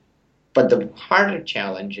But the harder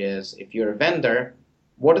challenge is if you're a vendor,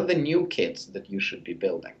 what are the new kits that you should be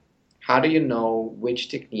building? How do you know which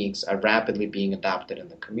techniques are rapidly being adopted in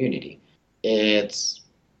the community? It's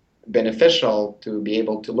beneficial to be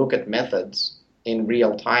able to look at methods in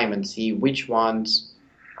real time and see which ones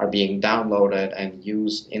are being downloaded and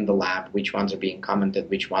used in the lab, which ones are being commented,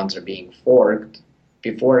 which ones are being forked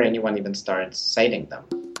before anyone even starts citing them.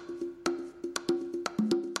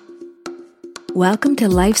 Welcome to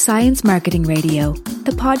Life Science Marketing Radio,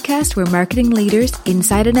 the podcast where marketing leaders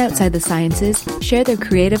inside and outside the sciences share their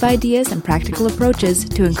creative ideas and practical approaches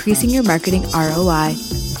to increasing your marketing ROI.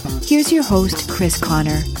 Here's your host, Chris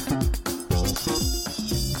Connor.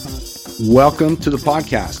 Welcome to the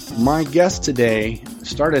podcast. My guest today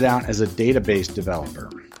started out as a database developer.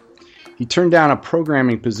 He turned down a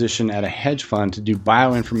programming position at a hedge fund to do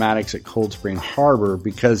bioinformatics at Cold Spring Harbor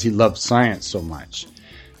because he loved science so much.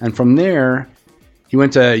 And from there, he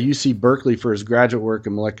went to UC Berkeley for his graduate work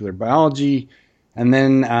in molecular biology, and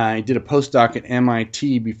then he did a postdoc at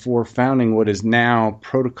MIT before founding what is now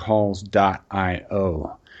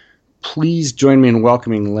Protocols.io. Please join me in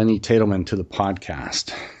welcoming Lenny Tatelman to the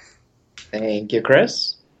podcast. Thank you,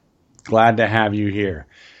 Chris. Glad to have you here.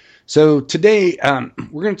 So today,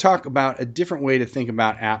 we're going to talk about a different way to think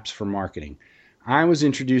about apps for marketing. I was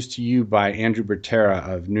introduced to you by Andrew Bertera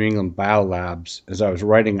of New England Biolabs as I was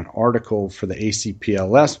writing an article for the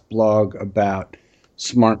ACPLS blog about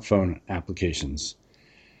smartphone applications.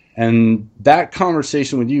 And that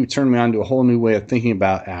conversation with you turned me on to a whole new way of thinking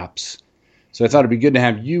about apps. So I thought it'd be good to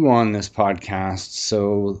have you on this podcast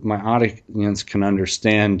so my audience can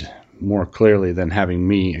understand more clearly than having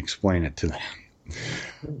me explain it to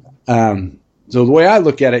them. So the way I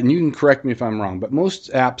look at it, and you can correct me if I'm wrong, but most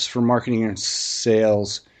apps for marketing and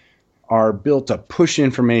sales are built to push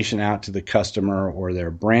information out to the customer or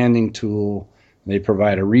their branding tool. They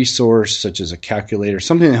provide a resource such as a calculator,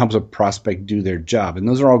 something that helps a prospect do their job. And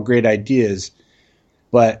those are all great ideas,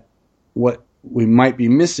 but what we might be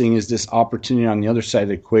missing is this opportunity on the other side of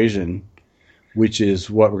the equation, which is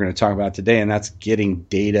what we're going to talk about today, and that's getting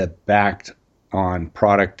data backed on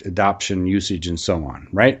product adoption, usage, and so on,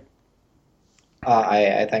 right?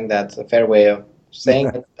 I think that's a fair way of saying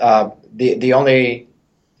it. The only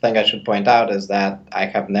thing I should point out is that I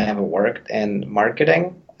have never worked in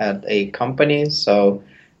marketing at a company, so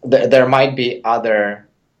there might be other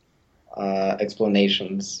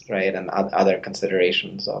explanations, right, and other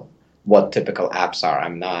considerations of what typical apps are.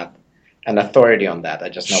 I'm not an authority on that. I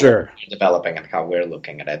just know what we're developing and how we're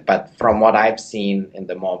looking at it. But from what I've seen in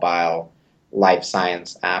the mobile life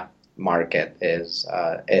science app market is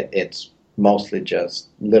it's mostly just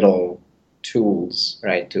little tools,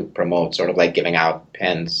 right, to promote, sort of like giving out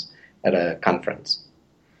pens at a conference.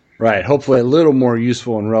 Right. Hopefully a little more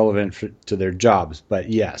useful and relevant to their jobs. But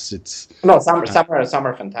yes, it's... No, some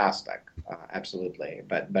are fantastic, absolutely.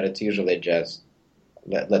 But it's usually just,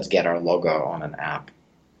 let's get our logo on an app.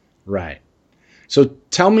 Right. So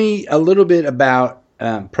tell me a little bit about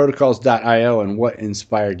Protocols.io and what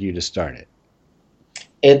inspired you to start it.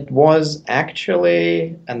 It was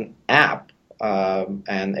actually an app,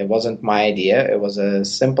 and it wasn't my idea. It was a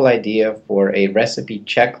simple idea for a recipe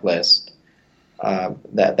checklist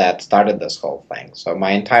that started this whole thing. So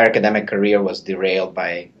my entire academic career was derailed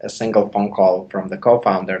by a single phone call from the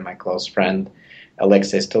co-founder, my close friend,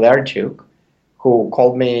 Alexei Stolyarchuk, who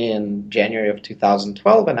called me in January of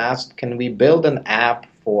 2012 and asked, can we build an app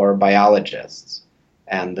for biologists?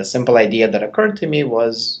 And the simple idea that occurred to me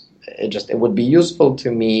was, it would be useful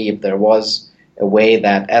to me if there was a way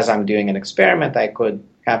that as I'm doing an experiment, I could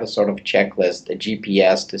have a sort of checklist, a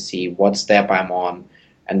GPS to see what step I'm on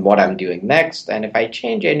and what I'm doing next. And if I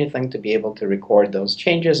change anything, to be able to record those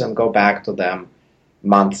changes and go back to them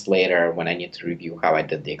months later when I need to review how I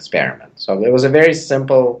did the experiment. So it was a very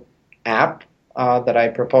simple app that I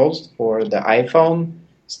proposed for the iPhone.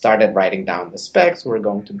 Started writing down the specs. We're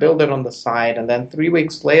going to build it on the side. And then 3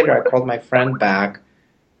 weeks later, I called my friend back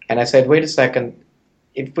and I said, wait a second,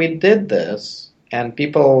 if we did this and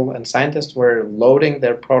people and scientists were loading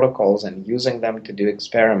their protocols and using them to do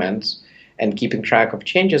experiments and keeping track of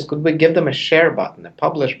changes, could we give them a share button, a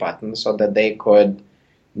publish button, so that they could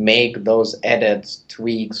make those edits,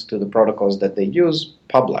 tweaks to the protocols that they use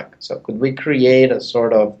public? So could we create a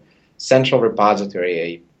sort of central repository,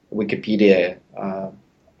 a Wikipedia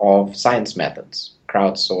of science methods,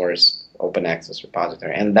 crowdsourced, open access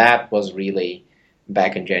repository? And that was really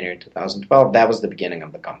back in January 2012. That was the beginning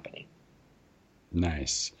of the company.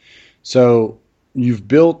 Nice. So you've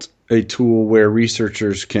built a tool where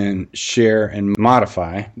researchers can share and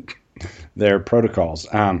modify their protocols.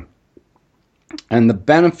 And the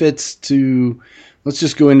benefits to let's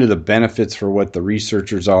just go into the benefits for what the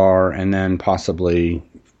researchers are, and then possibly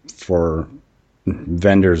for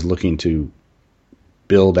vendors looking to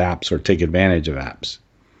build apps or take advantage of apps.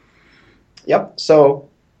 Yep. So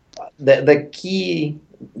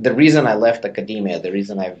the reason I left academia, the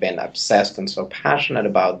reason I've been obsessed and so passionate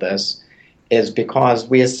about this is because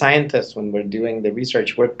we as scientists, when we're doing the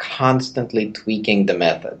research, we're constantly tweaking the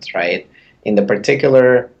methods, right? In the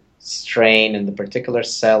particular strain, in the particular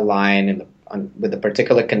cell line, with the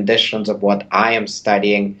particular conditions of what I am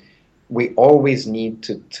studying, we always need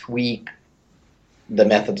to tweak the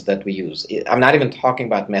methods that we use. I'm not even talking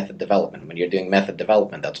about method development. When you're doing method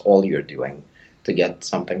development, that's all you're doing to get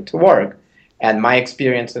something to work. And my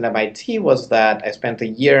experience in MIT was that I spent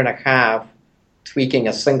 1.5 years tweaking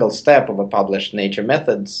a single step of a published Nature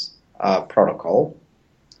Methods protocol,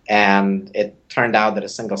 and it turned out that a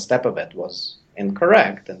single step of it was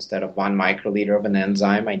incorrect. Instead of 1 microliter of an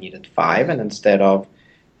enzyme, I needed 5, and instead of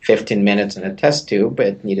 15 minutes in a test tube,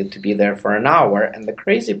 it needed to be there for an hour. And the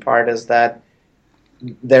crazy part is that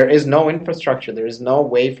there is no infrastructure, there is no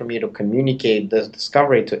way for me to communicate this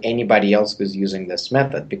discovery to anybody else who's using this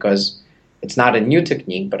method, because it's not a new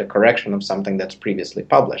technique, but a correction of something that's previously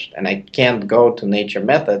published. And I can't go to Nature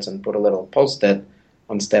Methods and put a little post-it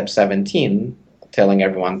on step 17 telling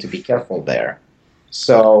everyone to be careful there.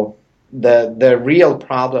 So the real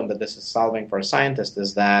problem that this is solving for scientists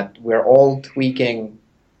is that we're all tweaking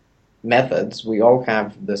methods. We all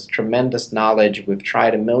have this tremendous knowledge. We've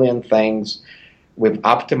tried a million things. We've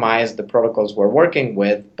optimized the protocols we're working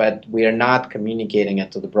with, but we are not communicating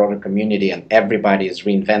it to the broader community, and everybody is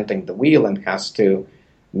reinventing the wheel and has to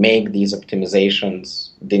make these optimizations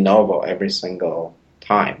de novo every single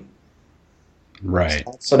time. Right.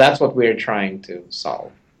 So that's what we're trying to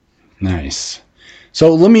solve. Nice.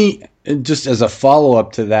 So let me, just as a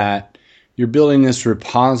follow-up to that, you're building this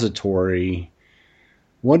repository.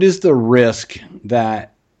 What is the risk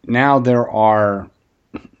that now there are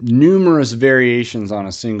numerous variations on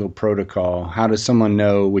a single protocol? How does someone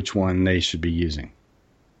know which one they should be using?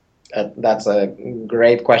 That's a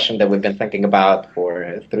great question that we've been thinking about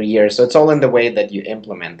for 3 years. So it's all in the way that you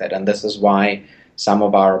implement it. And this is why some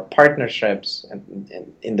of our partnerships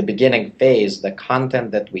in the beginning phase, the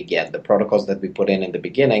content that we get, the protocols that we put in the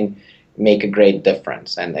beginning, make a great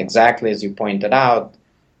difference. And exactly as you pointed out,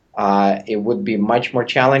 it would be much more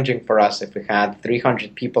challenging for us if we had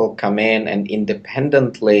 300 people come in and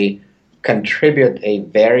independently contribute a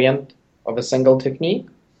variant of a single technique,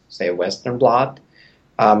 say a Western blot,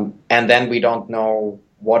 and then we don't know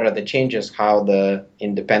what are the changes, how the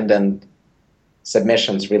independent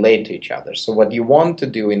submissions relate to each other. So what you want to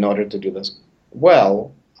do in order to do this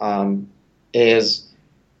well is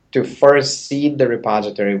to first seed the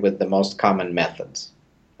repository with the most common methods.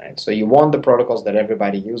 Right? So you want the protocols that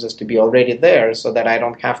everybody uses to be already there so that I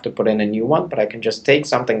don't have to put in a new one, but I can just take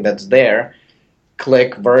something that's there,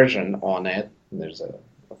 click version on it. There's a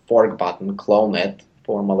fork button, clone it.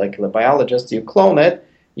 For molecular biologists, you clone it,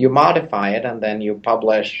 you modify it, and then you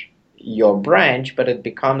publish your branch, but it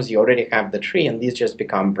becomes, you already have the tree, and these just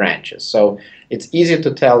become branches. So it's easy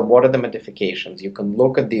to tell what are the modifications. You can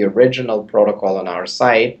look at the original protocol on our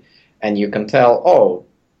site, and you can tell, oh,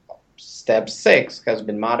 step 6 has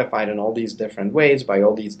been modified in all these different ways by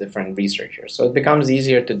all these different researchers. So it becomes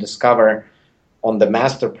easier to discover on the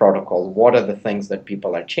master protocol what are the things that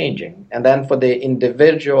people are changing. And then for the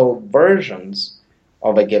individual versions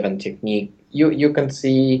of a given technique, you can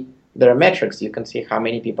see there are metrics. You can see how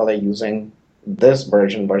many people are using this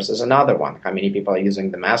version versus another one, how many people are using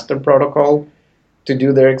the master protocol to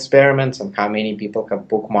do their experiments, and how many people have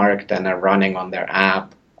bookmarked and are running on their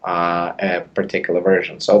app a particular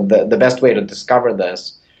version. So the best way to discover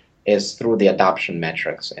this is through the adoption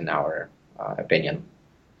metrics, in our opinion.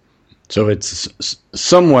 So it's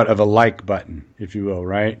somewhat of a like button, if you will,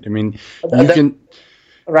 right? I mean, you can...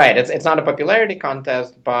 Right. It's not a popularity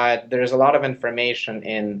contest, but there's a lot of information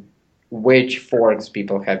in which forks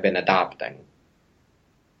people have been adopting.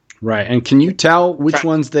 Right. And can you tell which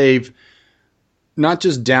ones they've not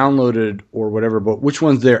just downloaded or whatever, but which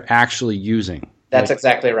ones they're actually using? That's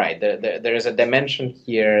exactly right. There is a dimension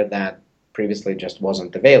here that previously just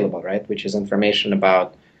wasn't available, right? Which is information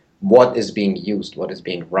about what is being used, what is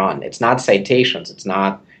being run. It's not citations. It's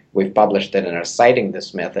not we've published it and are citing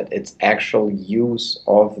this method. It's actual use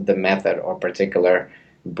of the method or particular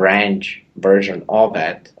branch version of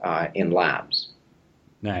it in labs.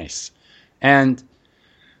 Nice. And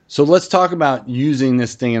so let's talk about using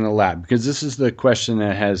this thing in the lab, because this is the question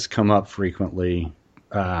that has come up frequently.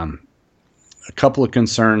 A couple of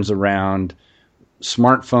concerns around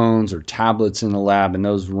smartphones or tablets in the lab, and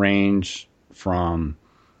those range from,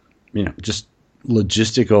 just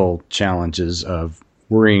logistical challenges of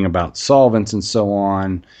worrying about solvents and so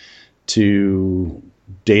on to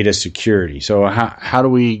data security. So how do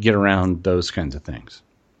we get around those kinds of things?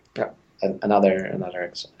 Yeah,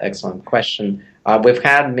 another excellent question. We've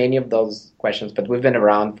had many of those questions, but we've been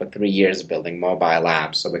around for 3 years building mobile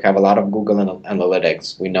apps. So we have a lot of Google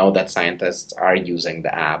Analytics. We know that scientists are using the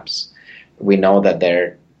apps. We know that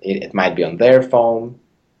it might be on their phone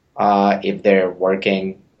if they're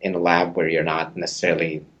working in a lab where you're not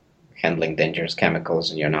necessarily handling dangerous chemicals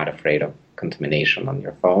and you're not afraid of contamination on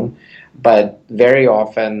your phone. But very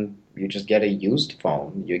often you just get a used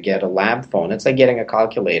phone, you get a lab phone. It's like getting a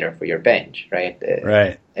calculator for your bench, right?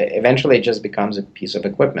 Right. Eventually it just becomes a piece of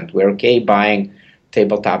equipment. We're okay buying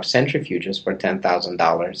tabletop centrifuges for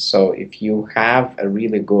 $10,000. So if you have a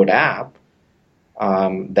really good app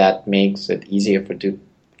that makes it easier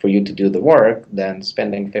for you to do the work, then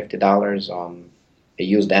spending $50 on a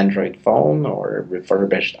used Android phone or a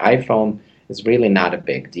refurbished iPhone is really not a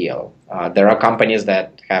big deal. There are companies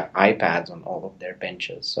that have iPads on all of their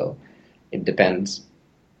benches, so it depends.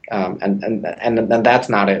 And that's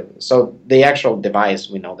not it. So the actual device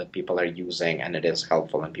we know that people are using, and it is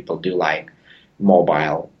helpful, and people do like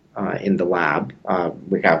mobile in the lab.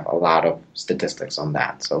 We have a lot of statistics on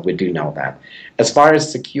that, so we do know that. As far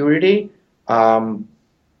as security,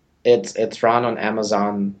 it's run on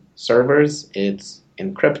Amazon servers. It's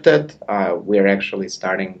encrypted. We're actually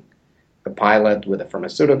starting a pilot with a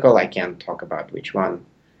pharmaceutical. I can't talk about which one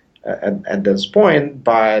at this point,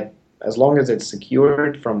 but as long as it's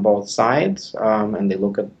secured from both sides and they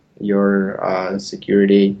look at your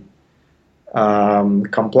security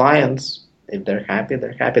compliance, if they're happy,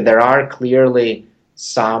 they're happy. There are clearly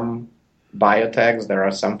some biotechs, there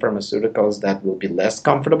are some pharmaceuticals that will be less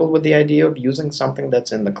comfortable with the idea of using something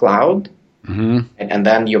that's in the cloud. Mm-hmm. And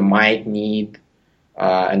then you might need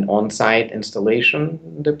an on-site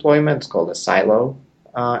installation deployment. It's called a silo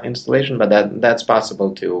installation, but that's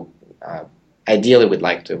possible too. Ideally, we'd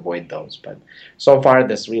like to avoid those, but so far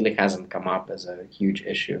this really hasn't come up as a huge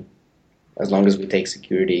issue. As long as we take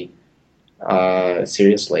security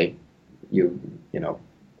seriously,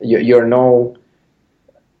 you're no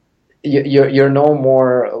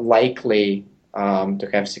more likely to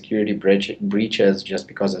have security breaches just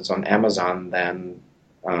because it's on Amazon than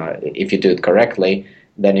if you do it correctly,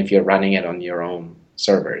 than if you're running it on your own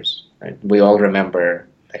servers. Right? We all remember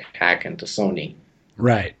the hack into Sony.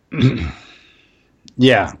 Right.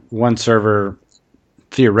 Yeah, one server,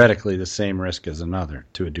 theoretically the same risk as another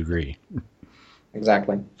to a degree.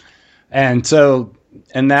 Exactly. And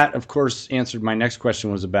that, of course, answered my next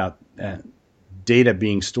question was about data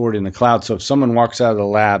being stored in the cloud. So if someone walks out of the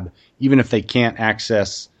lab, even if they can't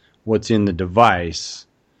access what's in the device,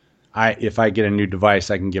 if I get a new device,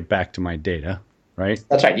 I can get back to my data, right?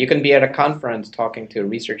 That's right. You can be at a conference talking to a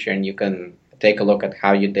researcher, and you can take a look at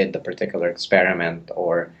how you did the particular experiment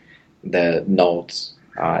or the notes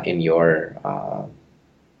in your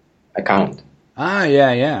account.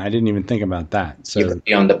 Yeah. I didn't even think about that. So you could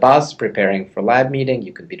be on the bus preparing for lab meeting.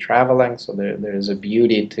 You could be traveling. So there is a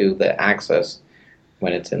beauty to the access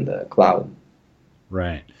when it's in the cloud.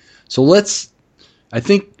 Right. So I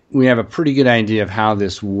think we have a pretty good idea of how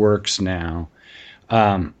this works now.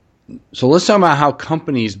 So let's talk about how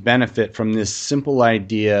companies benefit from this simple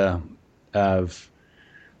idea of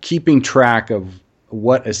keeping track of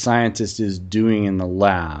what a scientist is doing in the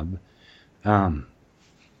lab.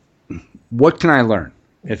 What can I learn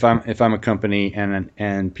if I'm a company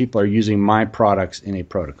and people are using my products in a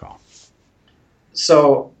protocol?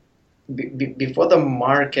 So before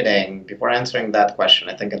answering that question,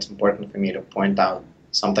 I think it's important for me to point out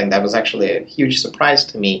something that was actually a huge surprise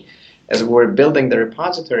to me. As we were building the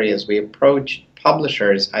repository, as we approached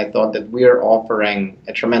publishers, I thought that we are offering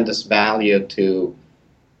a tremendous value to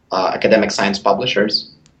academic science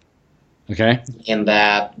publishers. Okay. In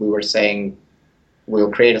that we were saying,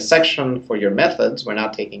 we'll create a section for your methods. We're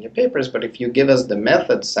not taking your papers, but if you give us the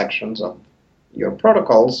methods sections of your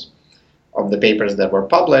protocols of the papers that were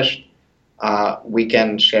published, we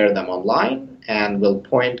can share them online, and we'll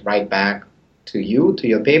point right back to you, to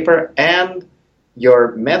your paper, and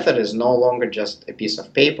your method is no longer just a piece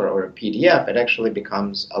of paper or a PDF. It actually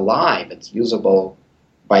becomes alive. It's usable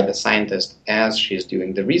by the scientist as she's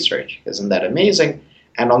doing the research. Isn't that amazing?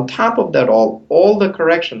 And on top of that, all the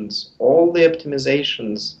corrections, all the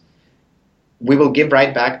optimizations, we will give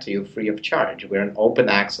right back to you free of charge. We're an open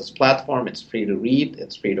access platform. It's free to read.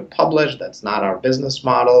 It's free to publish. That's not our business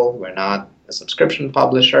model. We're not a subscription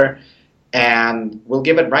publisher. And we'll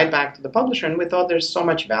give it right back to the publisher. And we thought there's so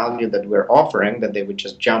much value that we're offering that they would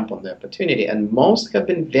just jump on the opportunity. And most have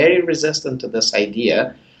been very resistant to this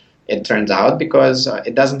idea it turns out, because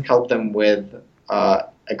it doesn't help them with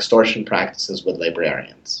extortion practices with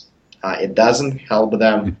librarians. It doesn't help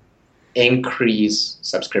them increase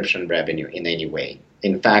subscription revenue in any way.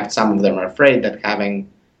 In fact, some of them are afraid that having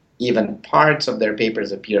even parts of their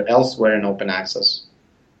papers appear elsewhere in open access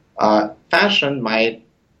fashion might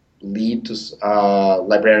lead to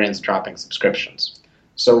librarians dropping subscriptions.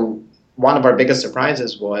 So one of our biggest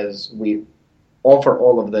surprises was we offer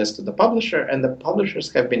all of this to the publisher, and the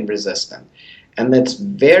publishers have been resistant. And it's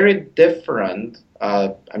very different.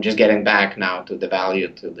 I'm just getting back now to the value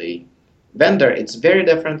to the vendor. It's very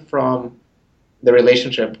different from the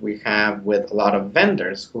relationship we have with a lot of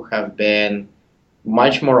vendors who have been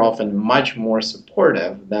much more often, much more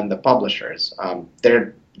supportive than the publishers.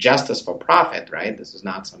 They're just as for profit, right? This is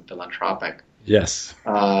not some philanthropic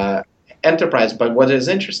enterprise. But what is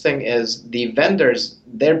interesting is the vendors,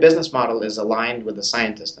 their business model is aligned with the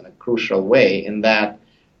scientist in a crucial way, in that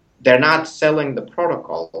they're not selling the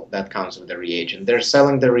protocol that comes with the reagent. They're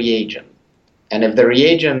selling the reagent. And if the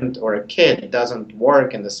reagent or a kit doesn't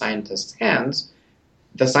work in the scientist's hands,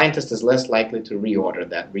 the scientist is less likely to reorder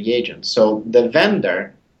that reagent. So the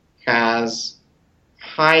vendor has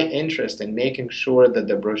high interest in making sure that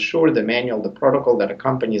the brochure, the manual, the protocol that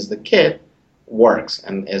accompanies the kit works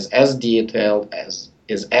and is as detailed,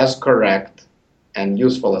 is as correct and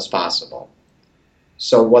useful as possible.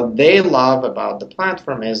 So what they love about the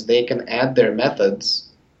platform is they can add their methods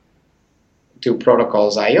to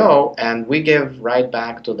Protocols.io, and we give right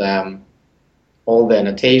back to them all the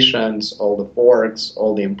annotations, all the forks,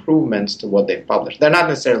 all the improvements to what they've published. They're not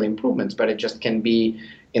necessarily improvements, but it just can be,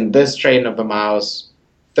 in this strain of the mouse,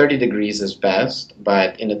 30 degrees is best,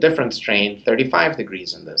 but in a different strain, 35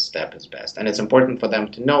 degrees in this step is best. And it's important for them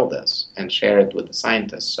to know this and share it with the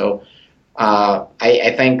scientists. So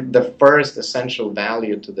I think the first essential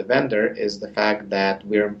value to the vendor is the fact that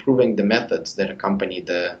we're improving the methods that accompany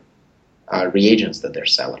the reagents that they're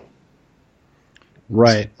selling.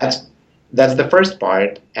 Right. So that's the first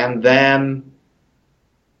part. And then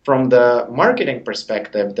from the marketing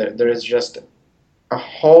perspective, there is just a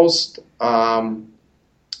host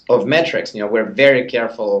of metrics. We're very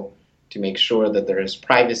careful to make sure that there is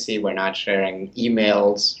privacy. We're not sharing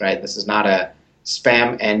emails, right? This is not a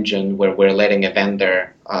spam engine where we're letting a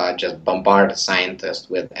vendor just bombard a scientist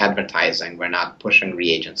with advertising. We're not pushing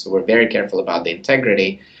reagents. So we're very careful about the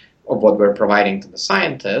integrity of what we're providing to the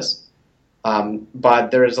scientists.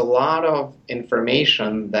 But there is a lot of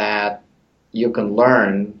information that you can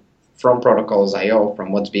learn from Protocols.io,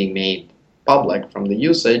 from what's being made public, from the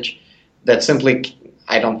usage, that simply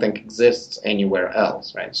I don't think exists anywhere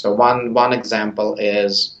else, right? So one example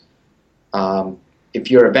is if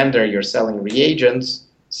you're a vendor, you're selling reagents.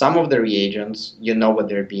 Some of the reagents, you know what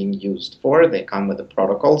they're being used for. They come with a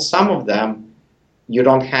protocol. Some of them, you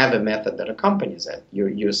don't have a method that accompanies it.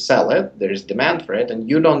 You sell it, there's demand for it, and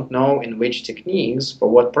you don't know in which techniques, for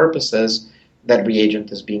what purposes, that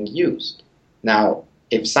reagent is being used. Now,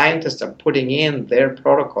 if scientists are putting in their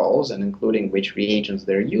protocols and including which reagents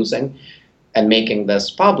they're using and making this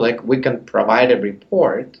public, we can provide a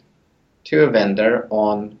report to a vendor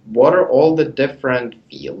on what are all the different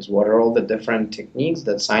fields, what are all the different techniques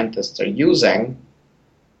that scientists are using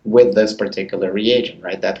with this particular reagent,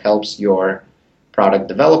 right? That helps your product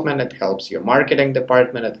development, it helps your marketing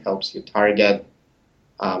department, it helps you target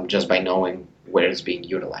just by knowing where it's being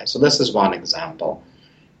utilized. So this is one example.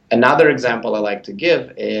 Another example I like to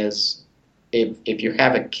give is if you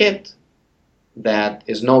have a kit that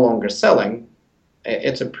is no longer selling,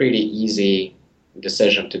 it's a pretty easy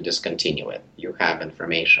decision to discontinue it. You have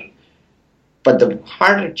information. But the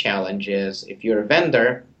harder challenge is, if you're a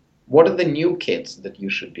vendor, what are the new kits that you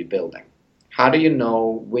should be building? How do you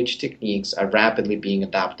know which techniques are rapidly being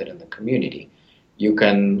adopted in the community? You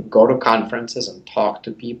can go to conferences and talk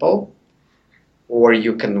to people, or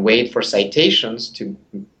you can wait for citations to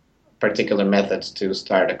particular methods to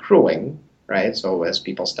start accruing, right? So as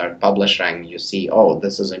people start publishing, you see, oh,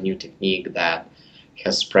 this is a new technique that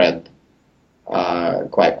has spread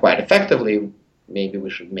quite effectively. Maybe we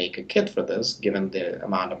should make a kit for this, given the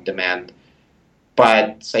amount of demand.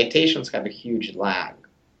 But citations have a huge lag.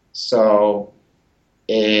 So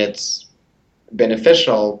it's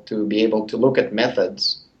beneficial to be able to look at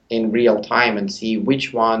methods in real time and see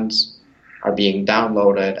which ones are being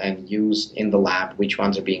downloaded and used in the lab, which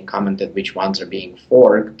ones are being commented, which ones are being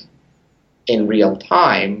forked in real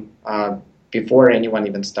time before anyone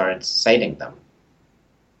even starts citing them.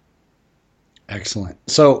 Excellent.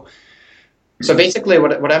 So basically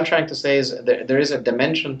what I'm trying to say is there is a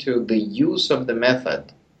dimension to the use of the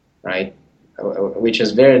method, right, which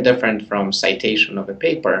is very different from citation of a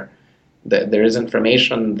paper. there is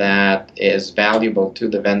information that is valuable to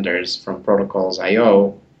the vendors from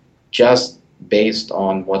Protocols.io just based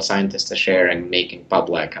on what scientists are sharing, making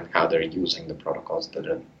public, and how they're using the protocols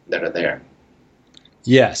that are there.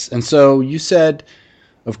 Yes. And so you said,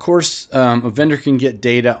 of course, a vendor can get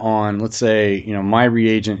data on, let's say, my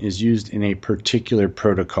reagent is used in a particular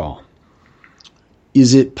protocol.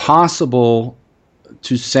 Is it possible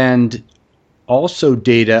to send also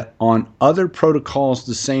data on other protocols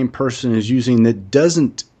the same person is using that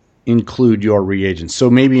doesn't include your reagent?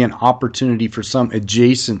 So maybe an opportunity for some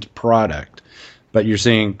adjacent product. But you're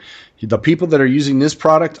saying the people that are using this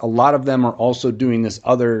product, a lot of them are also doing this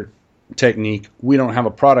other technique. We don't have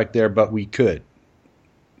a product there, but we could.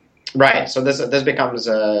 Right. So this becomes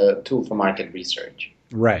a tool for market research.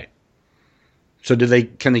 Right. So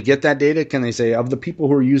can they get that data? Can they say, of the people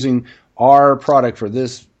who are using our product for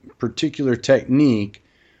this particular technique,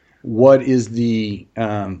 what is the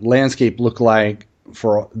landscape look like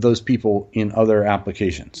for those people in other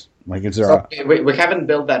applications? Like, is there we haven't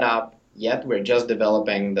built that up yet. We're just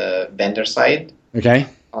developing the vendor side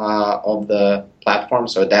of the platform.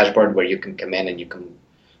 So a dashboard where you can come in and you can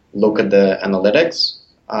look at the analytics.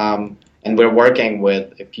 And we're working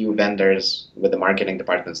with a few vendors with the marketing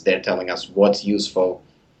departments. They're telling us what's useful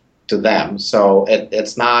to them. So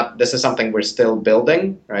this is something we're still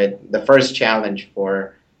building, right? The first challenge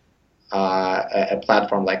for a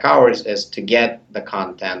platform like ours is to get the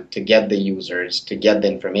content, to get the users, to get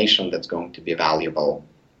the information that's going to be valuable.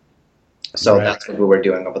 So That's what we were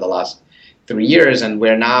doing over the last 3 years. And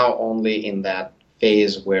we're now only in that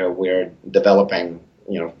phase where we're developing,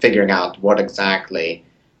 figuring out what exactly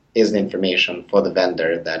is the information for the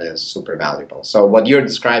vendor that is super valuable. So what you're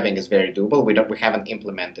describing is very doable. We haven't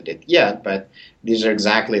implemented it yet, but these are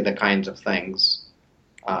exactly the kinds of things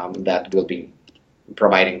that we'll be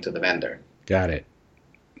providing to the vendor. Got it.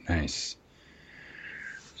 Nice.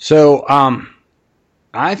 So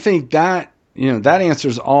I think that that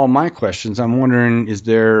answers all my questions. I'm wondering, is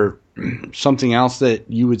there something else that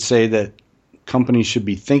you would say that companies should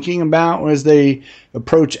be thinking about as they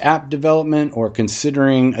approach app development or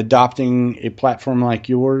considering adopting a platform like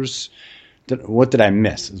yours? What did I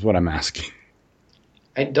miss is what I'm asking.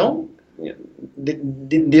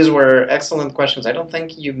 These were excellent questions. I don't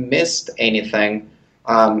think you missed anything.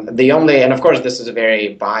 And of course this is a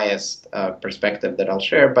very biased perspective that I'll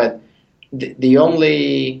share, but the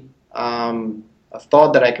only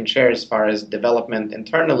thought that I can share as far as development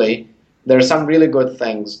internally, there are some really good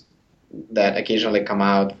things that occasionally come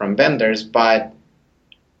out from vendors, but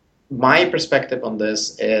my perspective on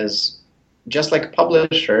this is just like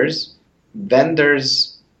publishers,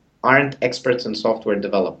 vendors aren't experts in software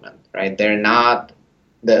development, right? They're not,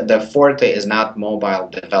 the forte is not mobile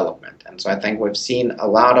development. And so I think we've seen a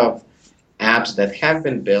lot of apps that have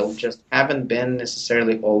been built just haven't been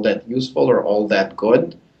necessarily all that useful or all that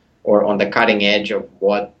good or on the cutting edge of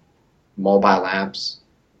what mobile apps,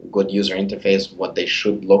 good user interface, what they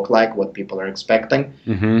should look like, what people are expecting.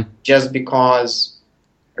 Mm-hmm. Just because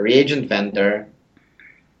a reagent vendor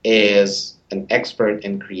is an expert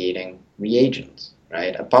in creating reagents,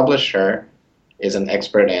 right? A publisher is an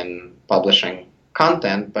expert in publishing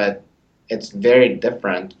content, but it's very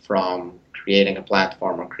different from creating a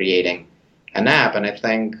platform or creating an app. And I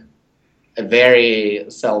think a very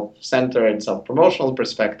self-centered, self-promotional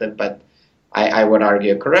perspective, but I would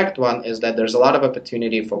argue a correct one, is that there's a lot of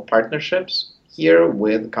opportunity for partnerships here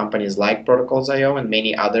with companies like Protocols.io and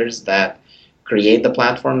many others that create the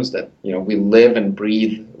platforms that we live and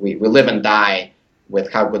breathe, we live and die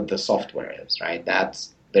with how good the software is, right?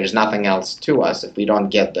 There's nothing else to us. If we don't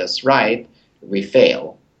get this right, we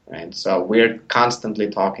fail, right? So we're constantly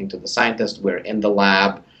talking to the scientists, we're in the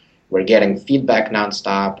lab, we're getting feedback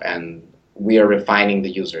nonstop, and we are refining the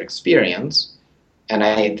user experience. And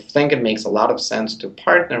I think it makes a lot of sense to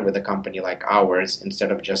partner with a company like ours instead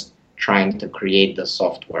of just trying to create the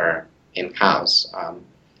software in-house.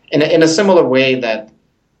 In a similar way that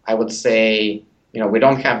I would say, we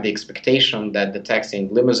don't have the expectation that the Taxi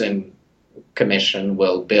and Limousine Commission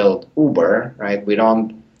will build Uber, right? We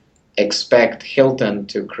don't expect Hilton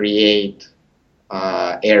to create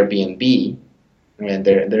Airbnb. And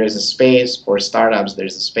there is a space for startups,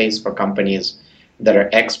 there's a space for companies that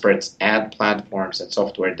are experts at platforms and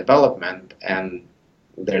software development, and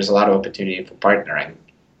there's a lot of opportunity for partnering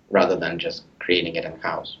rather than just creating it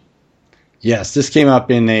in-house. Yes, this came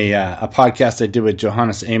up in a podcast I did with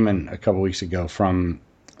Johannes Amon a couple weeks ago from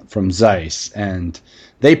Zeiss, and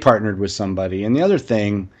they partnered with somebody. And the other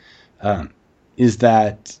thing is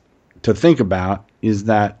that to think about is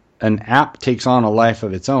that an app takes on a life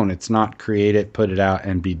of its own. It's not create it, put it out,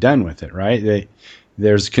 and be done with it, right?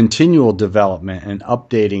 there's continual development and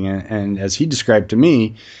updating. And as he described to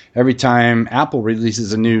me, every time Apple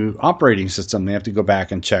releases a new operating system, they have to go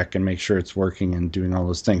back and check and make sure it's working and doing all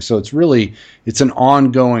those things. So it's an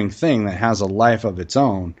ongoing thing that has a life of its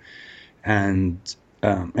own. And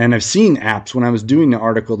I've seen apps. When I was doing the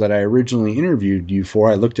article that I originally interviewed you for,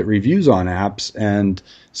 I looked at reviews on apps, and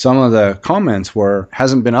some of the comments were,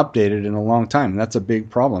 hasn't been updated in a long time. That's a big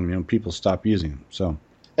problem. People stop using them. So.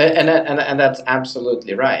 And that's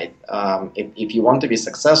absolutely right. If you want to be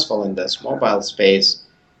successful in this mobile space,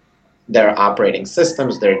 there are operating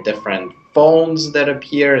systems, there are different phones that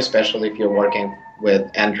appear, especially if you're working with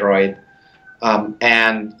Android.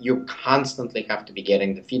 And you constantly have to be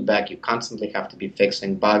getting the feedback. You constantly have to be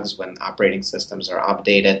fixing bugs when operating systems are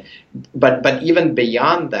updated. But even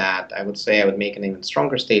beyond that, I would make an even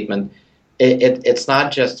stronger statement. It's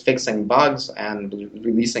not just fixing bugs and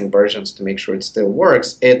releasing versions to make sure it still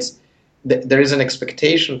works. There is an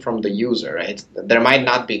expectation from the user. Right? There might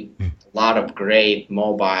not be a lot of great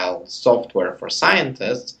mobile software for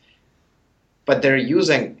scientists, but they're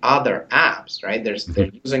using other apps, right? They're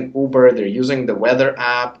using Uber, they're using the weather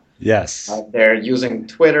app. Yes. They're using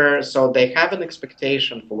Twitter, so they have an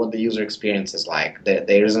expectation for what the user experience is like.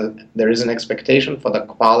 There is an expectation for the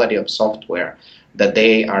quality of software that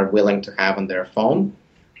they are willing to have on their phone.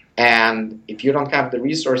 And if you don't have the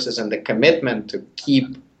resources and the commitment to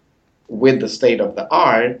keep with the state of the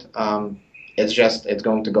art, it's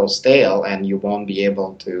going to go stale, and you won't be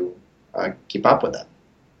able to keep up with it.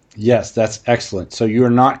 Yes, that's excellent. So you're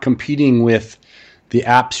not competing with the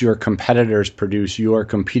apps your competitors produce. You are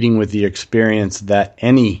competing with the experience that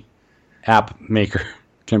any app maker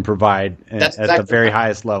can provide at the very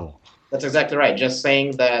highest level. That's exactly right. Just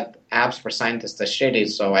saying that apps for scientists are shitty,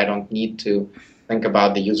 so I don't need to think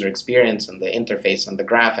about the user experience and the interface and the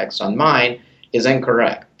graphics on mine is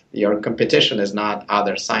incorrect. Your competition is not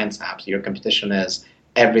other science apps. Your competition is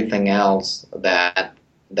everything else that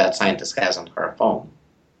scientist has on her phone.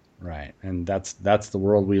 Right, and that's the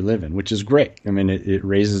world we live in, which is great. I mean, it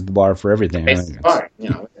raises the bar for everything. It raises the bar.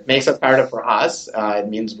 It makes it harder for us. It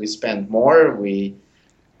means we spend more. We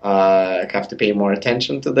have to pay more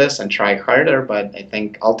attention to this and try harder. But I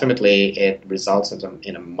think ultimately it results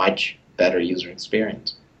in a much better user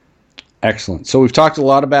experience. Excellent. So we've talked a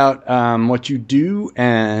lot about what you do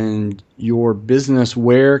and your business.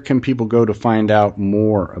 Where can people go to find out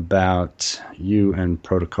more about you and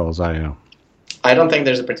Protocols.io? I don't think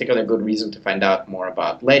there's a particularly good reason to find out more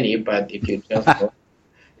about Lenny, but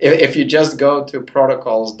if you just go to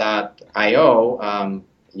protocols.io,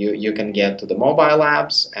 you can get to the mobile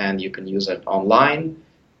apps and you can use it online.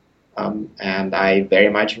 And I very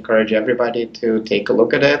much encourage everybody to take a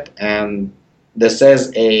look at it. And this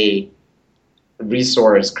is a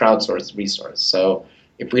crowdsourced resource. So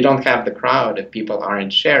if we don't have the crowd, if people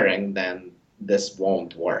aren't sharing, then this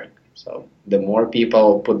won't work. So the more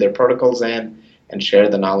people put their protocols in and share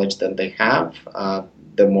the knowledge that they have,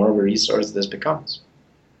 the more of a resource this becomes.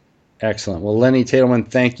 Excellent. Well, Lenny Tatelman,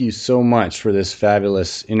 thank you so much for this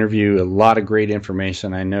fabulous interview. A lot of great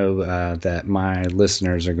information. I know that my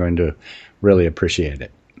listeners are going to really appreciate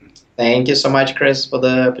it. Thank you so much, Chris, for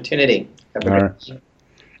the opportunity. Have a great day.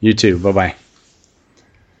 You too. Bye-bye.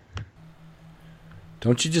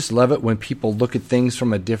 Don't you just love it when people look at things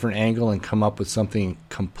from a different angle and come up with something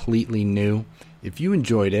completely new? If you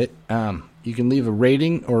enjoyed it, you can leave a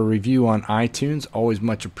rating or a review on iTunes, always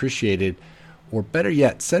much appreciated. Or better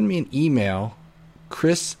yet, send me an email,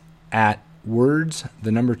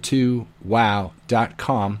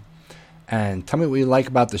 chris@words2wow.com, and tell me what you like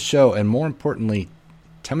about the show. And more importantly,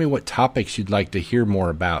 tell me what topics you'd like to hear more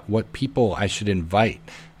about, what people I should invite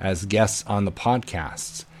as guests on the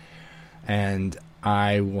podcasts. And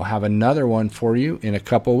I will have another one for you in a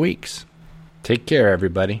couple weeks. Take care,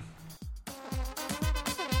 everybody.